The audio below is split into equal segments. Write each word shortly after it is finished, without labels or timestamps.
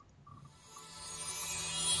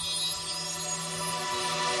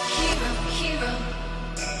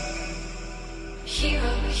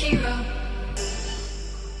hero.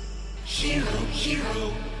 Hero,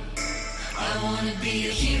 hero. I wanna be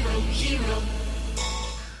a hero, hero.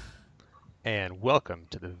 And welcome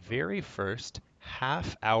to the very first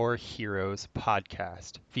Half Hour Heroes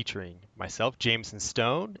podcast featuring myself, Jamison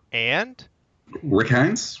Stone, and Rick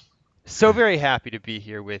Heinz. So very happy to be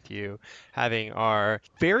here with you, having our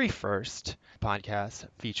very first podcast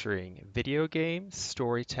featuring video games,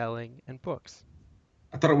 storytelling, and books.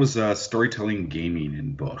 I thought it was storytelling, gaming,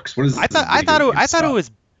 and books. What is I this thought video it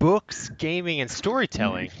was books, gaming, and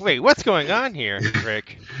storytelling. Wait, what's going on here,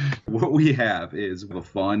 Rick? What we have is a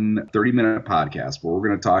fun 30-minute podcast where we're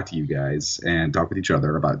going to talk to you guys and talk with each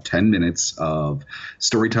other about 10 minutes of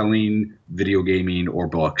storytelling, video gaming, or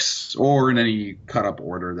books, or in any cut-up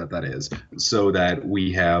order that is, so that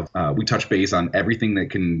we touch base on everything that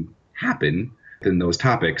can happen in those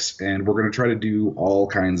topics, and we're going to try to do all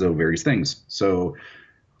kinds of various things. So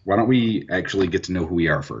why don't we actually get to know who we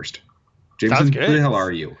are first? Jamison, who the hell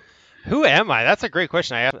are you? Who am I? That's a great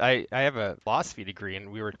question. I have a philosophy degree,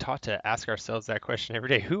 and we were taught to ask ourselves that question every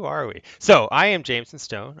day. Who are we? So I am Jamison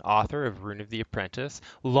Stone, author of Rune of the Apprentice,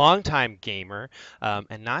 longtime gamer,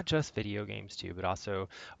 and not just video games too, but also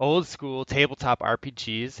old school tabletop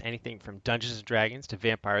RPGs, anything from Dungeons and Dragons to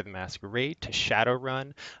Vampire the Masquerade to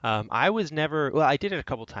Shadowrun. I did it a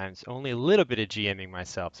couple times, only a little bit of GMing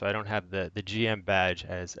myself, so I don't have the GM badge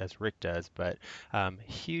as Rick does, but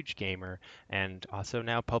huge gamer, and also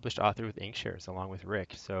now published author with Inkshares along with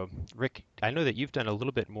Rick. So Rick, I know that you've done a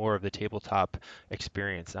little bit more of the tabletop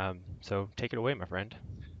experience. So take it away, my friend.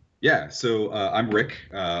 Yeah, so I'm Rick,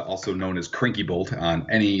 also known as Cranky Bolt on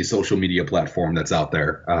any social media platform that's out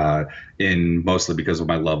there, mostly because of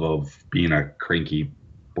my love of being a cranky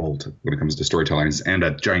bolt when it comes to storytelling and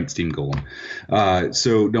a giant steam golem.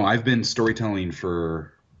 I've been storytelling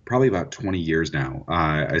for probably about 20 years now.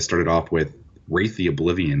 I started off with Wraith the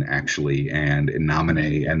Oblivion, actually, and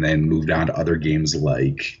Innomine, and then moved on to other games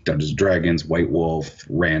like Dungeons & Dragons, White Wolf,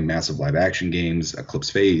 ran massive live-action games, Eclipse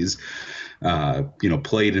Phase,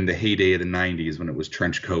 played in the heyday of the 90s when it was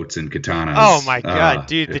trench coats and katanas. Oh, my God,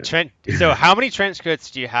 dude, the trench... So how many trench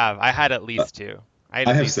coats do you have? I had at least two. I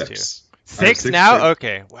have six. Six now?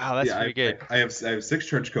 Okay. Wow, that's pretty good. I have 6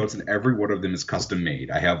 trench coats, and every one of them is custom made.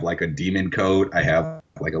 I have like a demon coat. I have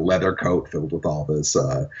like a leather coat filled with all this,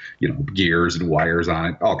 gears and wires on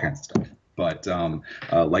it, all kinds of stuff. But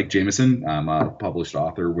like Jamison, I'm a published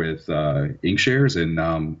author with Inkshares,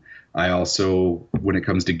 and I also, when it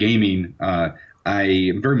comes to gaming, I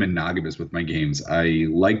am very monogamous with my games. I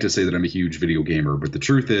like to say that I'm a huge video gamer, but the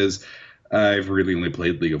truth is I've really only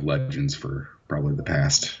played League of Legends for probably the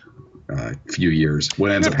past few years.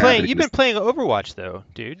 You've been playing Overwatch though,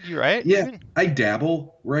 dude. You right? Yeah, I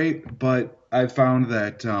dabble, right? But I've found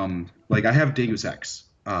that I have Deus Ex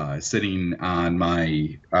sitting on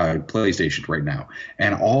my PlayStation right now,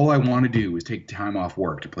 and all I want to do is take time off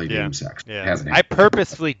work to play Deus Ex. Yeah. I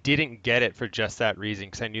purposefully didn't get it for just that reason,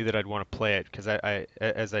 because I knew that I'd want to play it. Because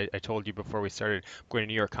as I told you before we started going to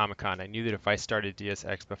New York Comic Con, I knew that if I started Deus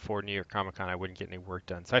Ex before New York Comic Con, I wouldn't get any work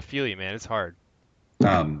done. So I feel you, man. It's hard.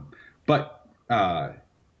 And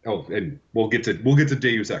we'll get to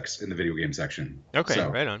Deus Ex in the video game section. Okay, so,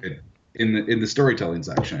 right on. In the storytelling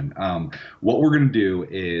section, what we're going to do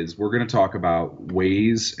is we're going to talk about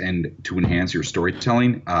ways to enhance your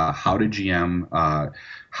storytelling, how to GM,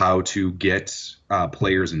 how to get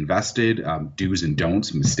players invested, do's and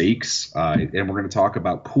don'ts, mistakes, and we're going to talk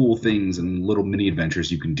about cool things and little mini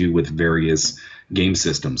adventures you can do with various game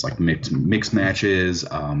systems like mix matches.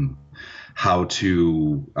 How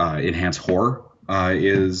to enhance horror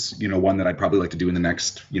is one that I'd probably like to do in the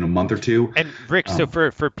next month or two. And Rick, so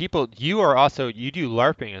for people, you do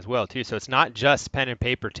LARPing as well too. So it's not just pen and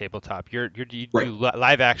paper tabletop. You do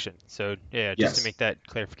live action. So just to make that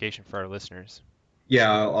clarification for our listeners. Yeah,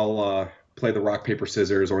 I'll play the rock paper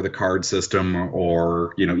scissors or the card system,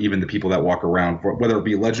 or even the people that walk around, whether it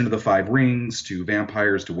be Legend of the Five Rings to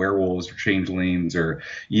vampires to werewolves or changelings, or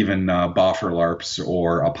even boffer LARPs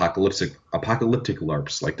or apocalyptic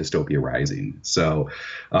LARPs like Dystopia Rising. So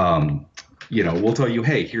we'll tell you,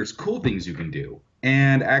 hey, here's cool things you can do.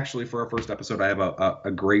 And actually, for our first episode, I have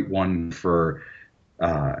a great one for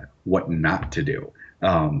what not to do.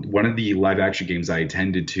 One of the live action games I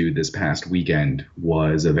attended to this past weekend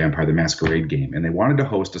was a Vampire the Masquerade game, and they wanted to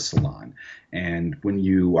host a salon. And when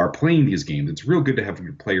you are playing these games, it's real good to have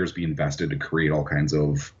your players be invested to create all kinds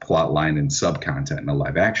of plot line and sub content in a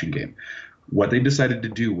live action game. What they decided to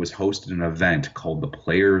do was host an event called the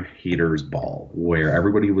Player Haters Ball, where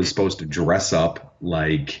everybody was supposed to dress up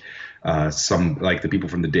like the people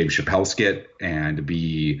from the Dave Chappelle skit and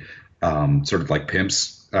be sort of like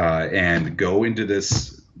pimps, and go into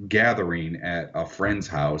this gathering at a friend's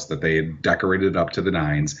house that they had decorated up to the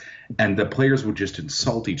nines, and the players would just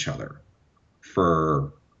insult each other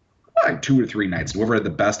for like 2 or 3 nights. Whoever had the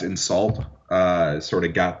best insult sort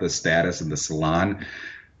of got the status in the salon.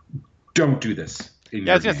 Don't do this in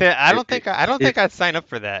Yeah, I your was gonna game. say I don't think If I'd sign up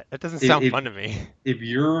for that. That doesn't sound if fun to me. if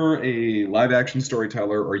you're a live action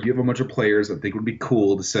storyteller or you have a bunch of players that think it would be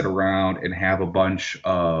cool to sit around and have a bunch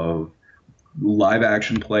of live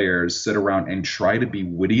action players sit around and try to be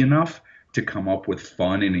witty enough to come up with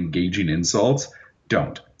fun and engaging insults,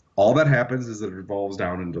 don't. All that happens is that it evolves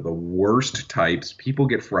down into the worst types. People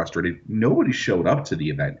get frustrated. Nobody showed up to the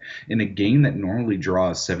event. In a game that normally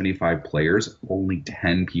draws 75 players, only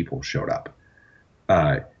 10 people showed up.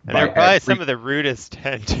 And they're By probably every some of the rudest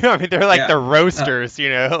 10 too. I mean, they're like yeah, the uh, roasters, you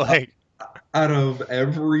know, like out of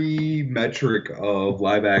every metric of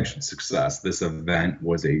live action success, this event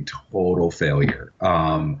was a total failure.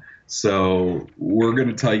 So we're going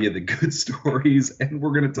to tell you the good stories, and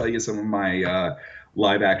we're going to tell you some of my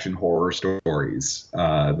live action horror stories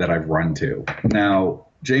that I've run to. Now,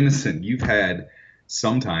 Jamison, you've had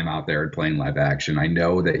some time out there playing live action. I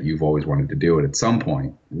know that you've always wanted to do it at some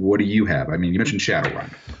point. What do you have? I mean, you mentioned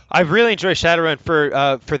Shadowrun. I really enjoy Shadowrun.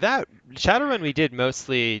 For that Shadowrun we did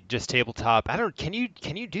mostly just tabletop. I don't can you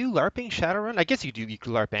do LARPing Shadowrun? I guess you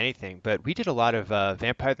could LARP anything, but we did a lot of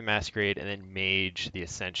Vampire the Masquerade and then Mage the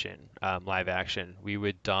Ascension live action. We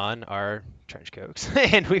would don our trench coats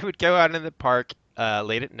and we would go out in the park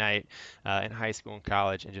late at night in high school and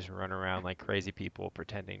college and just run around like crazy people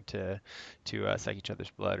pretending to suck each other's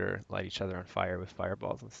blood or light each other on fire with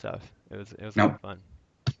fireballs and stuff. It was a lot Now, of fun.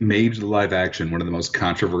 Mage the live action, one of the most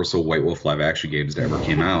controversial White Wolf live action games that ever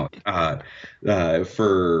came out.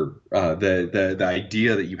 For the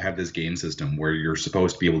idea that you have this game system where you're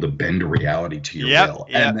supposed to be able to bend reality to your Yep, will,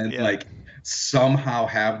 and yep, then yep. somehow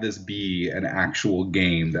have this be an actual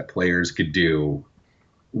game that players could do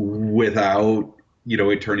without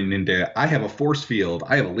it turning into I have a force field,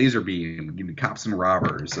 I have a laser beam, cops and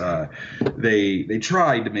robbers. They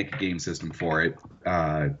tried to make a game system for it.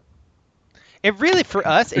 It really, for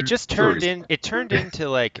us, it just Stories. turned into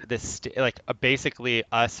like basically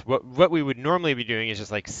us. What we would normally be doing is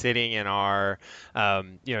just like sitting in our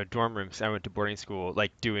dorm rooms. I went to boarding school,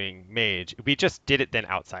 like doing Mage. We just did it then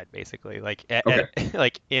outside, basically, like Okay.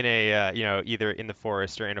 like in a either in the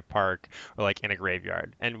forest or in a park or like in a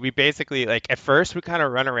graveyard. And we basically like at first we kind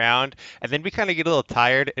of run around and then we kind of get a little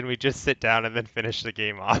tired and we just sit down and then finish the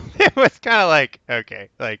game off. It was kind of like okay,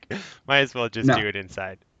 like might as well just do Now, it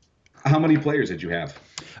inside. how many players did you have?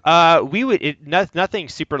 We would nothing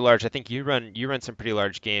super large. I think you run some pretty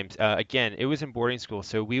large games. Again, it was in boarding school,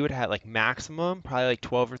 so we would have like maximum probably like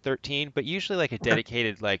 12 or 13, but usually like a Okay.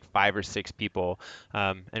 dedicated like 5 or 6 people,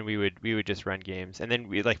 and we would just run games, and then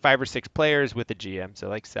we like 5 or 6 players with a GM, so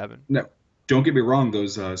like seven. No, don't get me wrong.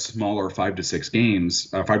 Those smaller 5 to 6 games,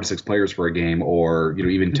 5 to 6 players for a game, or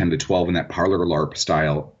even 10 to 12 in that parlor LARP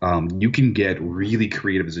style, you can get really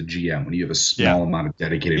creative as a GM when you have a Yeah, small amount of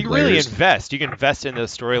dedicated you can really players. invest. You can invest in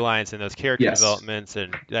those storylines and those character Yes, developments,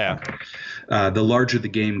 and yeah, the larger the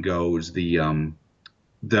game goes, the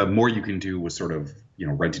more you can do with sort of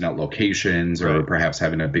renting out locations or right. perhaps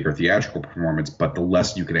having a bigger theatrical performance, but the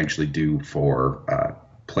less you can actually do for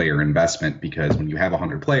player investment, because when you have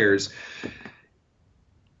 100 players,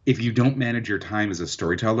 if you don't manage your time as a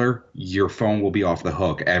storyteller, your phone will be off the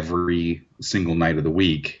hook every single night of the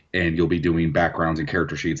week, and you'll be doing backgrounds and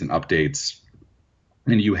character sheets and updates,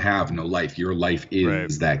 and you have no life. Your life Right.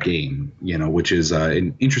 is that game, which is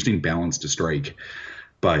an interesting balance to strike.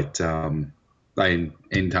 But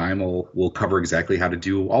in time, we'll cover exactly how to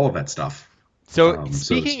do all of that stuff. So So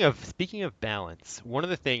speaking of balance, one of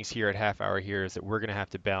the things here at Half Hour here is that we're going to have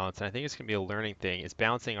to balance, and I think it's going to be a learning thing, is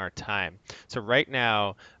balancing our time. So right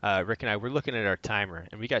now, Rick and I, we're looking at our timer,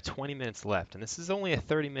 and we got 20 minutes left, and this is only a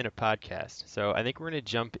 30-minute podcast. So I think we're going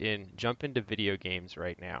to jump into video games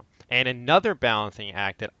right now. And another balancing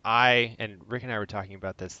act that and Rick and I were talking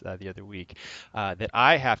about this the other week, that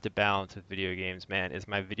I have to balance with video games, man, is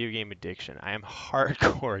my video game addiction. I am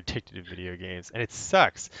hardcore addicted to video games, and it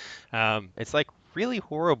sucks. It's like really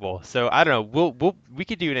horrible. So I don't know. We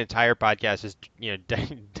could do an entire podcast just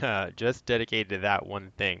just dedicated to that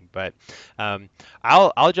one thing. But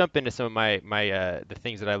I'll jump into some of my the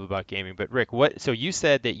things that I love about gaming. But Rick, what? So you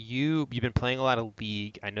said that you've been playing a lot of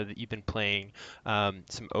League. I know that you've been playing some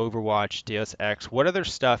Overwatch, Deus Ex. What other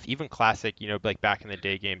stuff, even classic, like back in the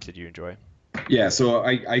day games, did you enjoy? Yeah, so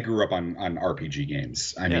I grew up on RPG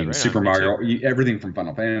games. I Yeah, mean, right on. Super Me too. Mario, everything from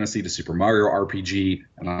Final Fantasy to Super Mario RPG,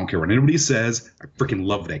 and I don't care what anybody says, I freaking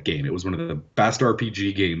love that game. It was one of the best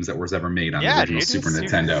RPG games that was ever made on the Yeah, original dude, it's Super super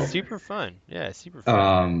Nintendo. super fun. Yeah, super fun.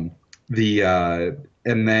 Um, the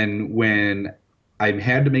and then when I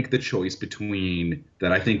had to make the choice between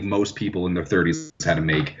that, I think most people in their 30s had to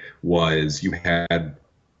make was you had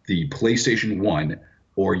the PlayStation 1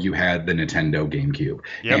 or you had the Nintendo GameCube.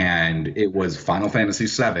 Yep. And it was Final Fantasy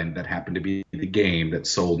VII that happened to be the game that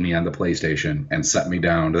sold me on the PlayStation and set me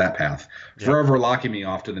down to that path, Yep. forever locking me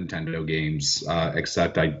off to the Nintendo games,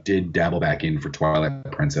 except I did dabble back in for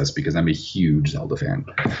Twilight Princess because I'm a huge Zelda fan.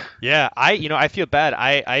 Yeah, I feel bad.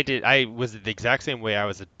 I was the exact same way. I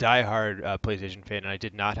was a diehard PlayStation fan, and I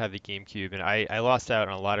did not have the GameCube, and I lost out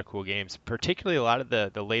on a lot of cool games, particularly a lot of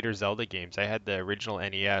the later Zelda games. I had the original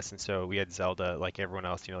NES, and so we had Zelda like everyone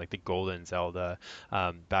else, like the Golden Zelda,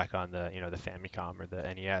 back on the Famicom or the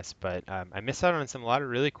NES. But I missed out on a lot of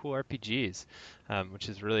really cool RPGs, which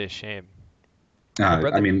is really a shame. My I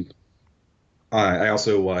brother. mean, I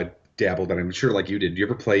also dabbled, and I'm sure like you did. Did you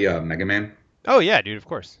ever play Mega Man? Oh yeah, dude, of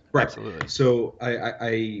course, Right. absolutely. So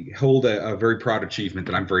I hold a very proud achievement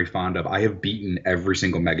that I'm very fond of. I have beaten every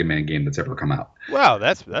single Mega Man game that's ever come out. Wow,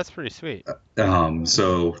 that's pretty sweet.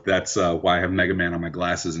 So that's why I have Mega Man on my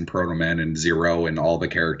glasses and Proto Man and Zero and all the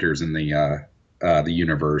characters in the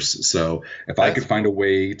universe. So if I That's could find a cool.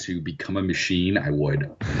 way to become a machine, I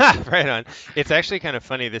would. Right on. It's actually kind of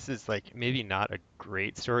funny. This is like maybe not a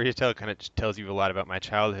great story to tell. It kind of just tells you a lot about my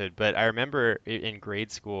childhood. But I remember in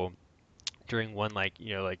grade school, during one like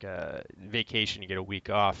vacation, you get a week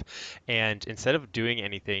off, and instead of doing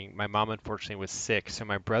anything, my mom unfortunately was sick, so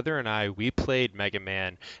my brother and we played Mega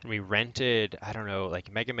Man, and we rented, I don't know,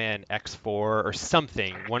 like Mega Man X4 or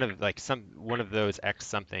something, one of those X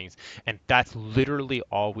somethings, and that's literally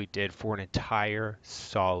all we did for an entire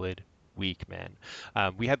solid week, man.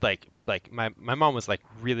 We had like my mom was like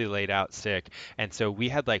really laid out sick, and so we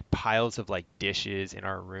had like piles of like dishes in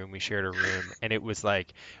our room. We shared a room, and it was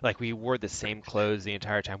like we wore the same clothes the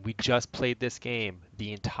entire time. We just played this game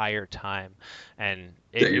the entire time, and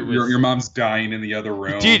it Your was, mom's dying in the other dude,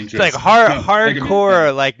 room, like just Mega hardcore,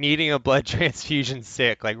 Man. like needing a blood transfusion,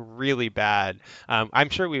 sick, like really bad. I'm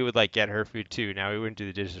sure we would like get her food too. Now we wouldn't do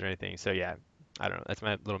the dishes or anything. So yeah, I don't know. That's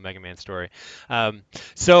my little Mega Man story. Um,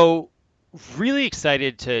 so really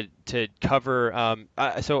excited to cover.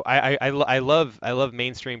 So I love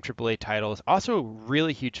mainstream AAA titles. Also,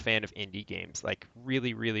 really huge fan of indie games. Like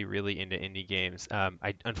really, really, really into indie games.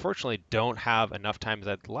 I unfortunately don't have enough time as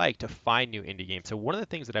I'd like to find new indie games. So one of the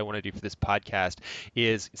things that I want to do for this podcast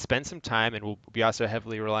is spend some time, and we'll be also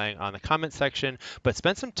heavily relying on the comment section, but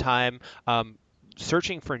spend some time.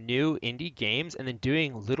 Searching for new indie games and then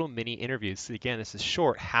doing little mini interviews. So again, this is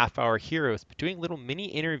short half-hour heroes, but doing little mini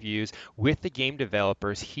interviews with the game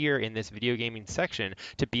developers here in this video gaming section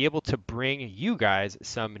to be able to bring you guys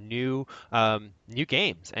some new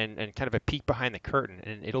games and kind of a peek behind the curtain.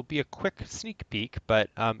 And it'll be a quick sneak peek, but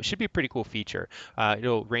it should be a pretty cool feature.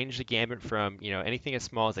 It'll range the gamut from anything as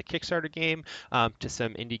small as a Kickstarter game to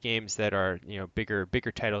some indie games that are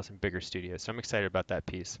bigger titles and bigger studios. So I'm excited about that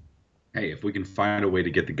piece. Hey, if we can find a way to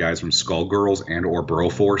get the guys from Skullgirls and or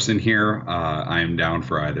Broforce in here, I'm down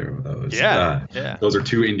for either of those. Yeah, yeah. Those are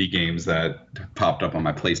two indie games that popped up on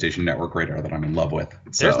my PlayStation Network radar that I'm in love with.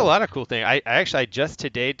 There's a So, lot of cool things. I just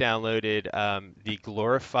today downloaded the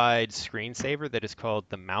glorified screensaver that is called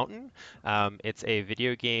The Mountain. It's a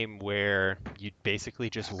video game where you basically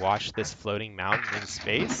just watch this floating mountain in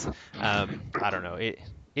space. I don't know.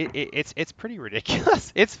 It's pretty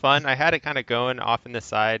ridiculous. It's fun. I had it kind of going off in the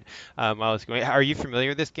side while I was going. Are you familiar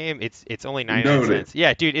with this game? It's only 99 no, cents.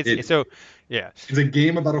 Yeah, dude. It's it so yeah. it's a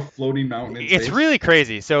game about a floating mountain in It's space. really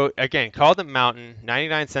crazy. So again, called the Mountain,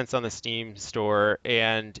 99 cents on the Steam store,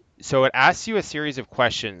 and so it asks you a series of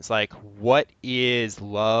questions like what is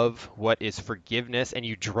love, what is forgiveness, and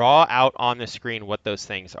you draw out on the screen what those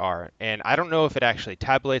things are. And I don't know if it actually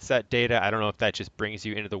tabulates that data. I don't know if that just brings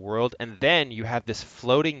you into the world, and then you have this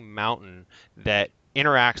floating mountain that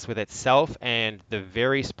interacts with itself and the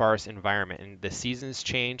very sparse environment, and the seasons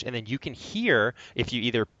change, and then you can hear if you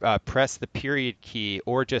either press the period key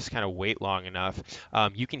or just kind of wait long enough,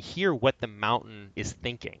 you can hear what the mountain is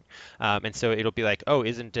thinking, and so it'll be like, oh,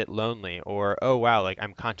 isn't it lonely, or oh wow, like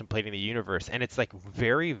I'm contemplating the universe, and it's like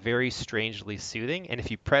very, very strangely soothing, and if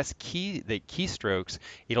you press the keystrokes,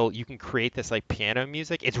 you can create this like piano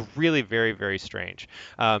music. It's really very, very strange,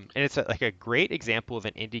 and it's like a great example of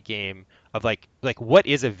an indie game of like what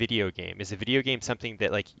is a video game? Is a video game something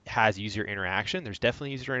that like has user interaction? There's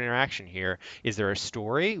definitely user interaction here. Is there a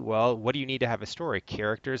story? Well, what do you need to have a story?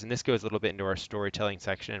 Characters, and this goes a little bit into our storytelling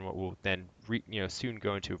section, and what we'll then soon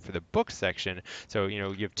go into for the book section. So you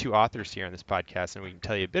have two authors here on this podcast, and we can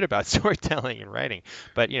tell you a bit about storytelling and writing.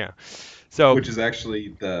 But so Which is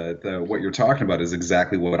actually the what you're talking about is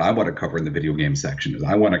exactly what I want to cover in the video game section. Is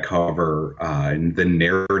I want to cover the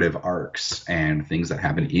narrative arcs and things that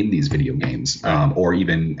happen in these video games, or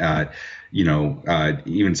even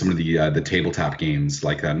even some of the tabletop games,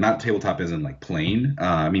 like not tabletop isn't like playing.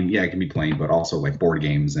 I mean, yeah, it can be playing, but also like board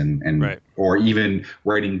games and Right. or even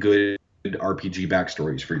writing good RPG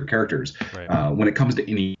backstories for your characters. Right. When it comes to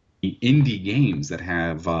any indie games that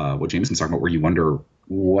have what Jamison's talking about, where you wonder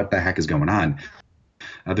what the heck is going on.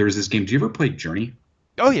 There was this game. Do you ever play Journey?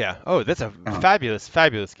 Oh yeah. Oh, that's a fabulous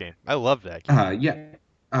game. I love that game.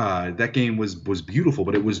 Yeah. That game was beautiful,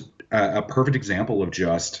 but it was a perfect example of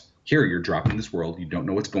just here you're dropped in this world. You don't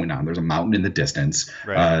know what's going on. There's a mountain in the distance.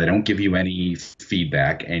 Right. They don't give you any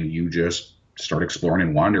feedback, and you just start exploring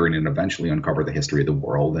and wandering, and eventually uncover the history of the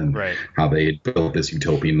world and how they had built this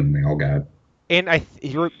utopian, and they all got. And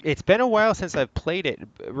it's been a while since I've played it.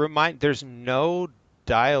 There's no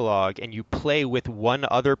dialogue, and you play with one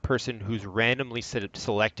other person who's randomly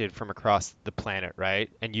selected from across the planet, right?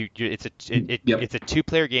 And it's a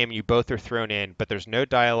two-player game, and you both are thrown in, but there's no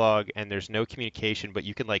dialogue and there's no communication, but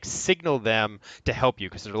you can like signal them to help you,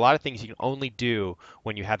 because there's a lot of things you can only do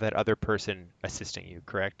when you have that other person assisting you,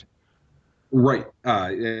 correct? Right.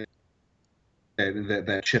 That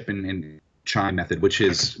chip and chime method, which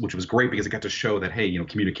was great because it got to show that, hey,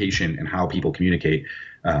 communication and how people communicate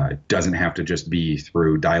doesn't have to just be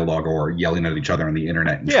through dialogue or yelling at each other on the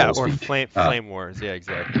internet. And or flame wars. Yeah,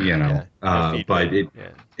 exactly. But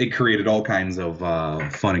it created all kinds of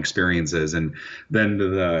fun experiences, and then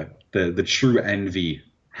the true envy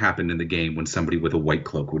happened in the game when somebody with a white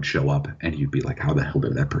cloak would show up, and you'd be like, how the hell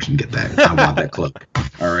did that person get that? I want that cloak.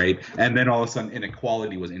 All right. And then all of a sudden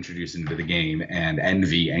inequality was introduced into the game, and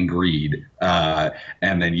envy and greed.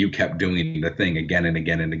 And then you kept doing the thing again and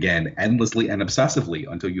again and again, endlessly and obsessively,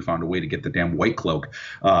 until you found a way to get the damn white cloak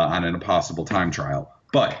on an impossible time trial.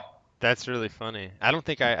 But that's really funny. I don't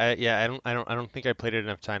think I don't think I played it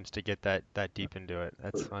enough times to get that deep into it.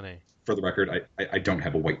 That's funny. For the record, I don't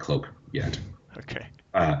have a white cloak yet. Okay.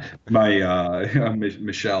 My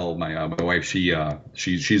Michelle, my wife,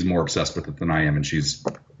 she's more obsessed with it than I am, and she's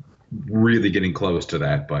really getting close to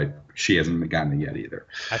that, but she hasn't gotten it yet either.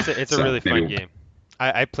 It's a really fun game.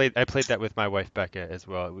 I played that with my wife Becca as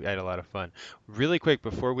well. We had a lot of fun. Really quick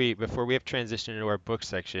before we have transitioned into our book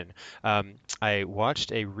section, I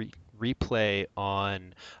watched a replay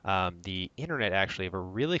on the internet actually of a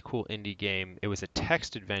really cool indie game. It was a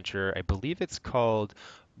text adventure. I believe it's called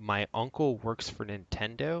My Uncle Works for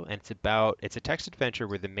Nintendo, and it's a text adventure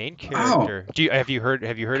where the main character. Have you heard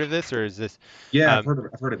of this, or is this? Yeah, I've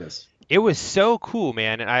heard of this. It was so cool,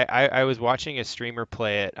 man. And I was watching a streamer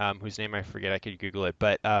play it, whose name I forget. I could Google it,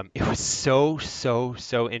 but it was so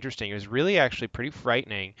interesting. It was really actually pretty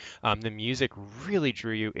frightening. The music really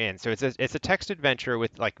drew you in. So it's a text adventure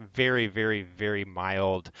with like very very very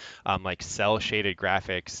mild, like cell shaded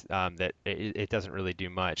graphics. That it doesn't really do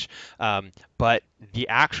much. But the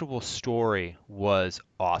actual story was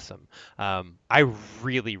awesome. I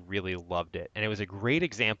really, really loved it, and it was a great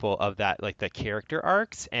example of that, like the character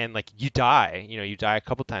arcs, and like you die a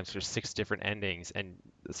couple times. There's 6 different endings, and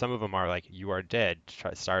some of them are like you are dead,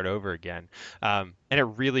 try to start over again. And it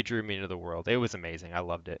really drew me into the world. It was amazing. I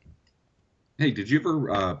loved it. Hey, did you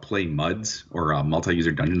ever play MUDs or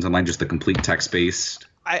multi-user Dungeons Online, just the complete text-based?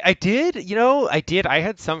 I did. I did. I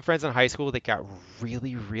had some friends in high school that got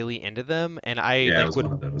really, really into them, and I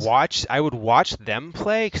would watch them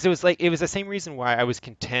play, because it was the same reason why I was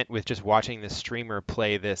content with just watching this streamer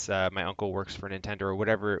play this. My Uncle Works for Nintendo, or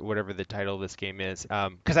whatever the title of this game is.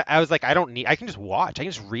 Because I was like, I can just watch. I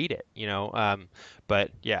can just read it.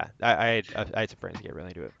 But yeah, I had some friends that get really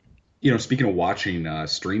into it. Speaking of watching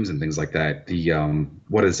streams and things like that,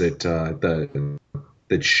 what is it?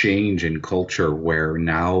 The change in culture where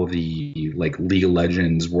now the like League of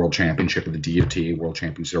Legends World Championship or the DFT World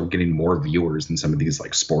Championship are getting more viewers than some of these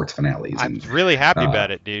like sports finales. I'm really happy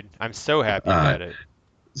about it, dude. I'm so happy about it.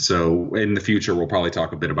 So in the future, we'll probably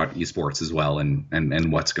talk a bit about esports as well,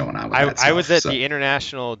 and what's going on with that stuff. I was at the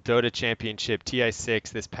International Dota Championship TI6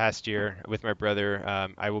 this past year with my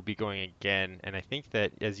brother. I will be going again, and I think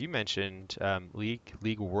that, as you mentioned,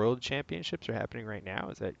 League World Championships are happening right now.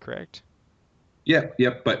 Is that correct? Yeah,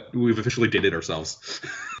 but we've officially did it ourselves.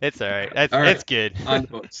 It's all right. That's good. On the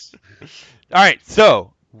books. All right,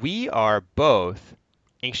 so we are both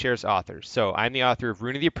Inkshare's authors. So I'm the author of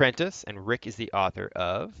Rune of the Apprentice, and Rick is the author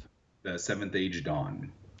of. The Seventh Age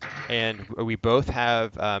Dawn. And we both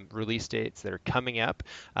have release dates that are coming up,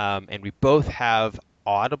 and we both have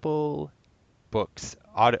Audible books,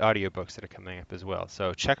 audio books that are coming up as well.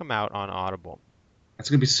 So check them out on Audible. That's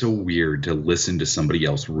gonna be so weird to listen to somebody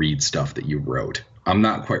else read stuff that you wrote. I'm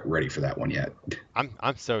not quite ready for that one yet.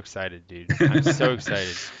 I'm so excited, dude. I'm so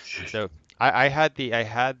excited. So I had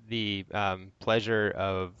the pleasure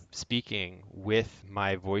of speaking with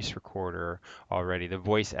my voice recorder already, the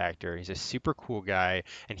voice actor. He's a super cool guy,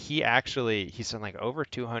 and he's done like over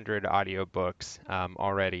 200 audiobooks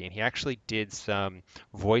already, and he actually did some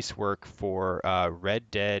voice work for Red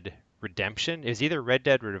Dead Redemption. It was either Red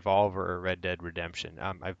Dead Revolver or Red Dead Redemption.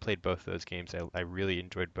 I've played both of those games. I really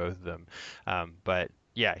enjoyed both of them. But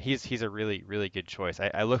yeah, he's a really good choice.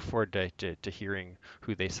 I look forward to hearing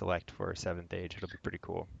who they select for Seventh Age. It'll be pretty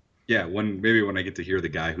cool. Yeah, maybe when I get to hear the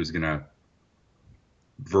guy who's gonna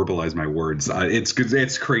verbalize my words,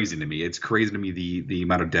 it's crazy to me. It's crazy to me the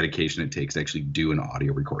amount of dedication it takes to actually do an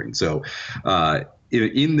audio recording. So,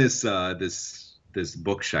 in this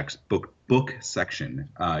book section,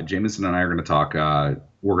 Jamison and I are going to talk.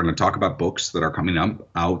 We're going to talk about books that are coming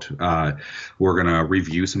out. We're going to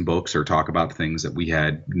review some books or talk about things that we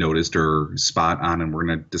had noticed or spot on, and we're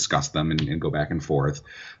going to discuss them and go back and forth.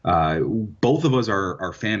 Both of us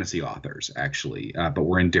are fantasy authors, actually, but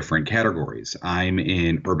we're in different categories. I'm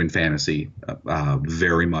in urban fantasy,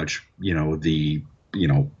 very much,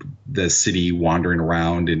 the city wandering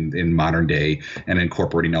around in modern day and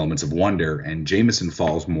incorporating elements of wonder. And Jamison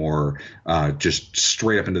falls more just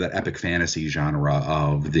straight up into that epic fantasy genre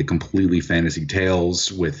of the completely fantasy tales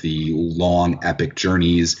with the long epic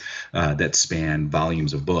journeys that span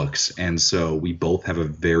volumes of books. And so we both have a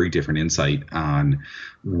very different insight on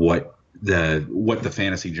what the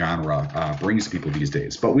fantasy genre brings people these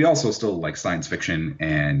days. But we also still like science fiction,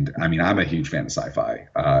 and I mean, I'm a huge fan of sci-fi.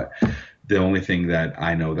 The only thing that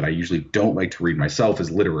I know that I usually don't like to read myself is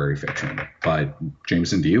literary fiction. But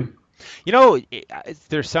Jameson, do you?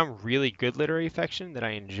 There's some really good literary fiction that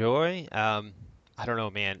I enjoy. I don't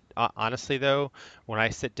know, man. Honestly, though, when I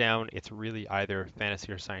sit down, it's really either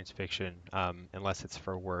fantasy or science fiction, unless it's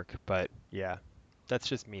for work. But yeah, that's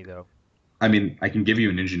just me, though. I mean, I can give you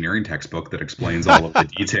an engineering textbook that explains all of the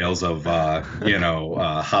details of,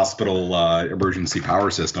 hospital emergency power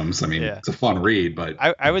systems. I mean, Yeah. it's a fun read, but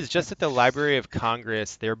I was just at the Library of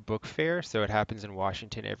Congress, their book fair, so it happens in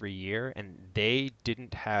Washington every year, and they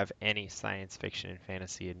didn't have any science fiction and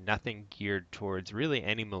fantasy and nothing geared towards really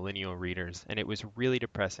any millennial readers, and it was really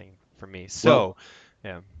depressing for me. So,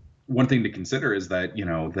 yeah. one thing to consider is that,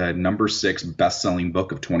 the number 6 best-selling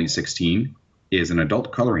book of 2016 is an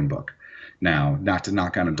adult coloring book. Now, not to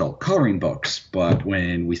knock on adult coloring books, but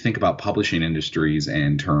when we think about publishing industries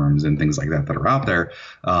and terms and things like that are out there,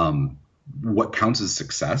 what counts as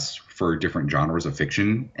success for different genres of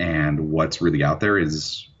fiction and what's really out there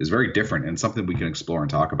is very different, and something we can explore and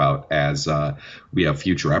talk about as we have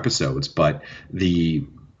future episodes. But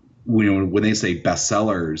when they say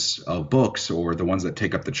bestsellers of books or the ones that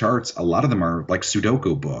take up the charts, a lot of them are like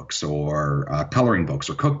Sudoku books or coloring books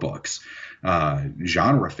or cookbooks.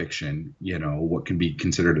 Genre fiction, what can be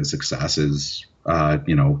considered a success is,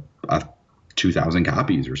 2,000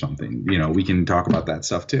 copies or something. We can talk about that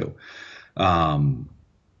stuff too. But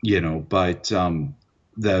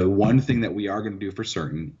the one thing that we are going to do for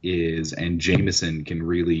certain is, and Jamison can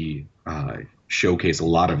really showcase a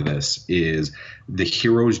lot of this, is the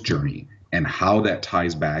hero's journey and how that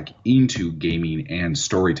ties back into gaming and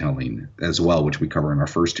storytelling as well, which we cover in our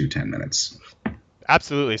first 10 minutes.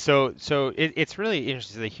 Absolutely. So it's really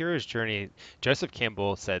interesting. The hero's journey, Joseph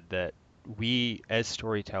Campbell said that we as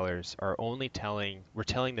storytellers we're telling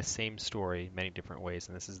the same story many different ways,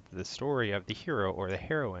 and this is the story of the hero or the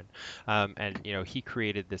heroine. And he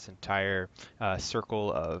created this entire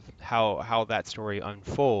circle of how that story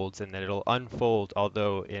unfolds, and that it'll unfold,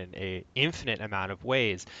 although in a infinite amount of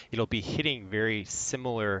ways, it'll be hitting very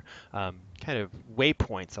similar kind of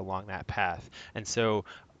waypoints along that path. And so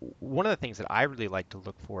one of the things that I really like to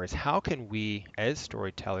look for is how can we, as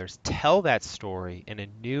storytellers, tell that story in a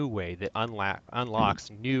new way that unlocks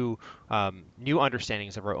new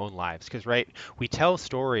understandings of our own lives. Because, right, we tell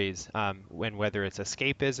stories whether it's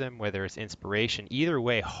escapism, whether it's inspiration, either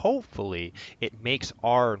way, hopefully it makes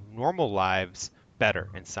our normal lives better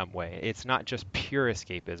in some way. It's not just pure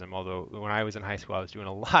escapism, although when I was in high school, I was doing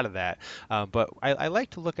a lot of that. But I like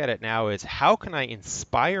to look at it now as how can I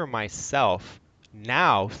inspire myself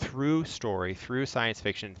now through story, through science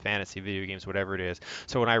fiction, fantasy, video games, whatever it is.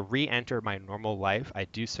 So when I re-enter my normal life, I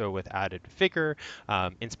do so with added vigor,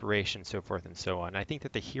 inspiration, so forth and so on. I think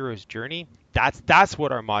that the hero's journey, that's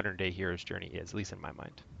what our modern day hero's journey is, at least in my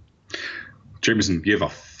mind. Jamison, you have a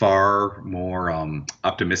far more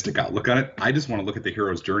optimistic outlook on it. I just want to look at the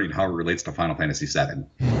hero's journey and how it relates to Final Fantasy VII.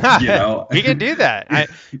 You know, we can do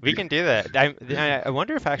that. We can do that. I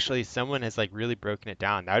wonder if actually someone has like really broken it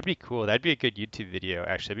down. That would be cool. That'd be a good YouTube video.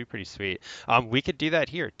 Actually, that'd be pretty sweet. We could do that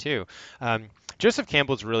here too. Joseph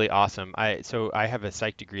Campbell's really awesome. So I have a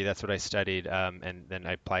psych degree. That's what I studied, and then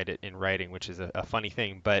I applied it in writing, which is a funny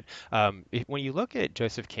thing. But when you look at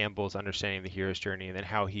Joseph Campbell's understanding of the hero's journey and then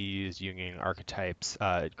how he used Jungian archetypes,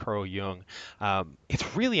 Carl Jung,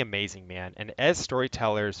 it's really amazing, man. And as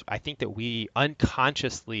storytellers, I think that we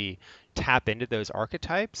unconsciously tap into those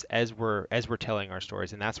archetypes as we're telling our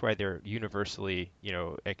stories, and that's why they're universally,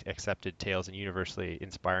 accepted tales and universally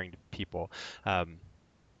inspiring to people.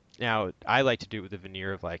 Now, I like to do it with a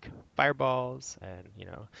veneer of like fireballs, and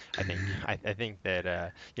I think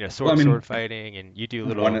that sword fighting, and you do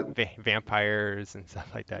little vampires and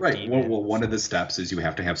stuff like that. Right. Well, one of the steps is you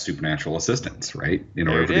have to have supernatural assistance, right, in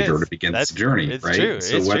order for the journey to begin this journey, right? True.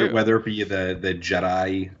 So whether it be the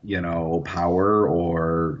Jedi, power,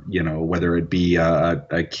 or whether it be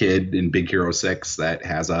a kid in Big Hero 6 that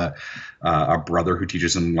has a brother who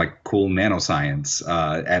teaches him like cool nanoscience.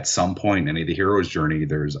 At some point in any of the hero's journey,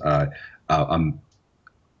 there's a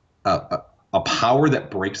power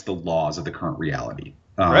that breaks the laws of the current reality,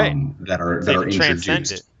 that are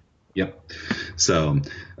introduced. Yep. So,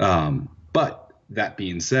 but that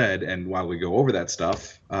being said, and while we go over that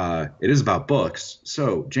stuff, it is about books.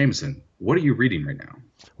 So, Jamison, what are you reading right now?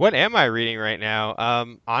 What am I reading right now?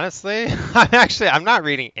 Honestly, I'm not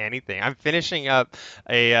reading anything. I'm finishing up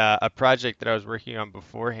a project that I was working on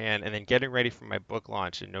beforehand, and then getting ready for my book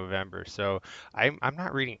launch in November. So I'm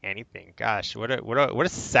not reading anything. Gosh, what a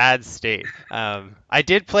sad state. I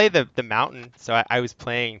did play the Mountain, so I was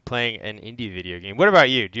playing an indie video game. What about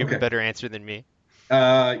you? Do you have a better answer than me?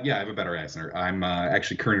 Yeah, I have a better answer. I'm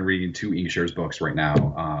actually currently reading 2 Inkshares books right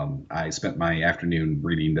now. I spent my afternoon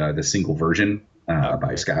reading the single version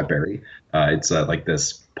by Scott Berry. It's like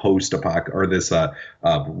this post-apoc or this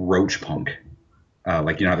roach punk.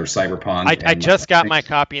 Like how there's cyberpunk. I just got my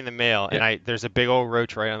copy in the mail, and there's a big old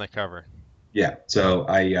roach right on the cover. Yeah, so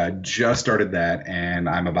I just started that, and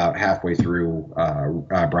I'm about halfway through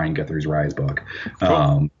Brian Guthrie's Rise book.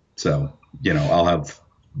 Cool. So I'll have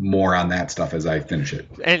more on that stuff as I finish it.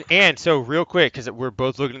 And so real quick, because we're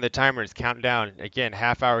both looking at the timer, it's counting down again,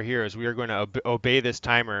 half-hour heroes. We are going to obey this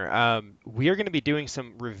timer. We are going to be doing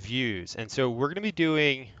some reviews, and so we're going to be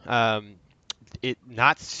doing it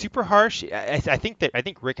not super harsh. I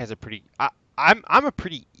think Rick has a pretty. I'm a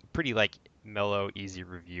pretty like mellow, easy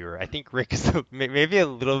reviewer. I think Rick is maybe a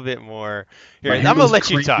little bit more. Here, I'm gonna let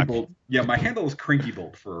you talk. Yeah, my handle is Cranky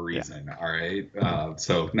Bolt for a reason. Yeah. All right.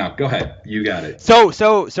 So now go ahead. You got it. So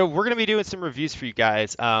we're gonna be doing some reviews for you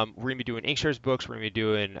guys. We're gonna be doing Inkshares books. We're gonna be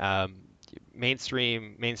doing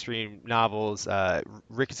mainstream novels.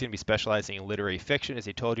 Rick is going to be specializing in literary fiction, as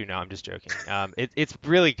he told you. No, I'm just joking. It's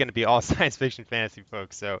really going to be all science fiction, fantasy,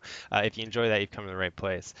 folks. So if you enjoy that, you've come to the right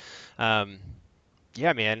place.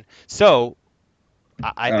 Yeah, man. So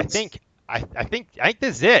I think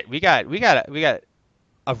this is it. We got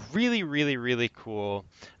a really, really, really cool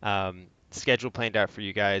schedule planned out for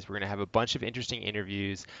you guys. We're going to have a bunch of interesting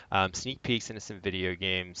interviews, sneak peeks into some video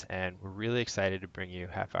games, and we're really excited to bring you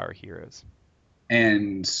Half-Hour Heroes.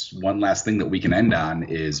 And one last thing that we can end on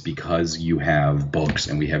is, because you have books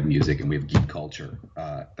and we have music and we have geek culture,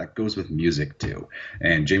 that goes with music too.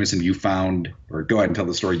 And Jamison, you found, or go ahead and tell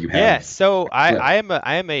the story you have. Yeah, so I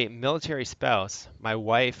am a military spouse. My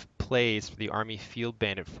wife plays for the Army Field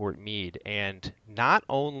Band at Fort Meade, and not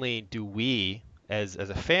only do we as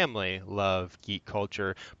a family love geek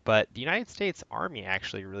culture, but the United States Army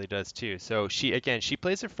actually really does too. So she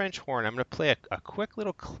plays a French horn. I'm going to play a quick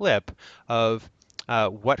little clip of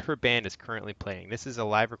what her band is currently playing. This is a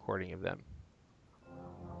live recording of them.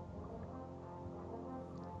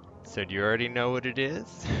 So do you already know what it is?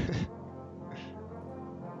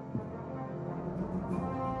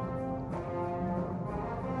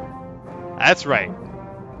 That's right.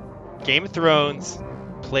 Game of Thrones,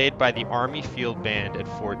 played by the Army Field Band at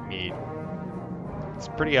Fort Meade. It's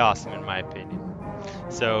pretty awesome in my opinion.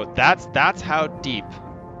 So that's how deep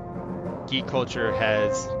geek culture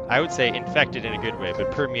has, I would say, infected in a good way,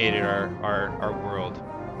 but permeated our world.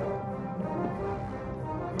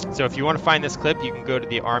 So if you want to find this clip, you can go to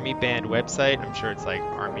the Army Band website. I'm sure it's like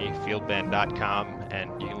armyfieldband.com,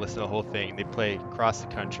 and you can listen to the whole thing. They play across the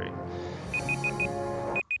country.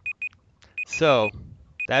 So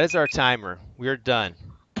that is our timer. We're done.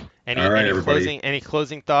 All right, Any everybody.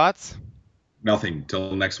 closing thoughts? Nothing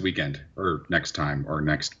till next weekend or next time or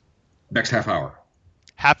next half hour.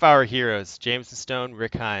 Half Hour Heroes. Jameson Stone,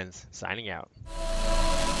 Rick Heinz, signing out.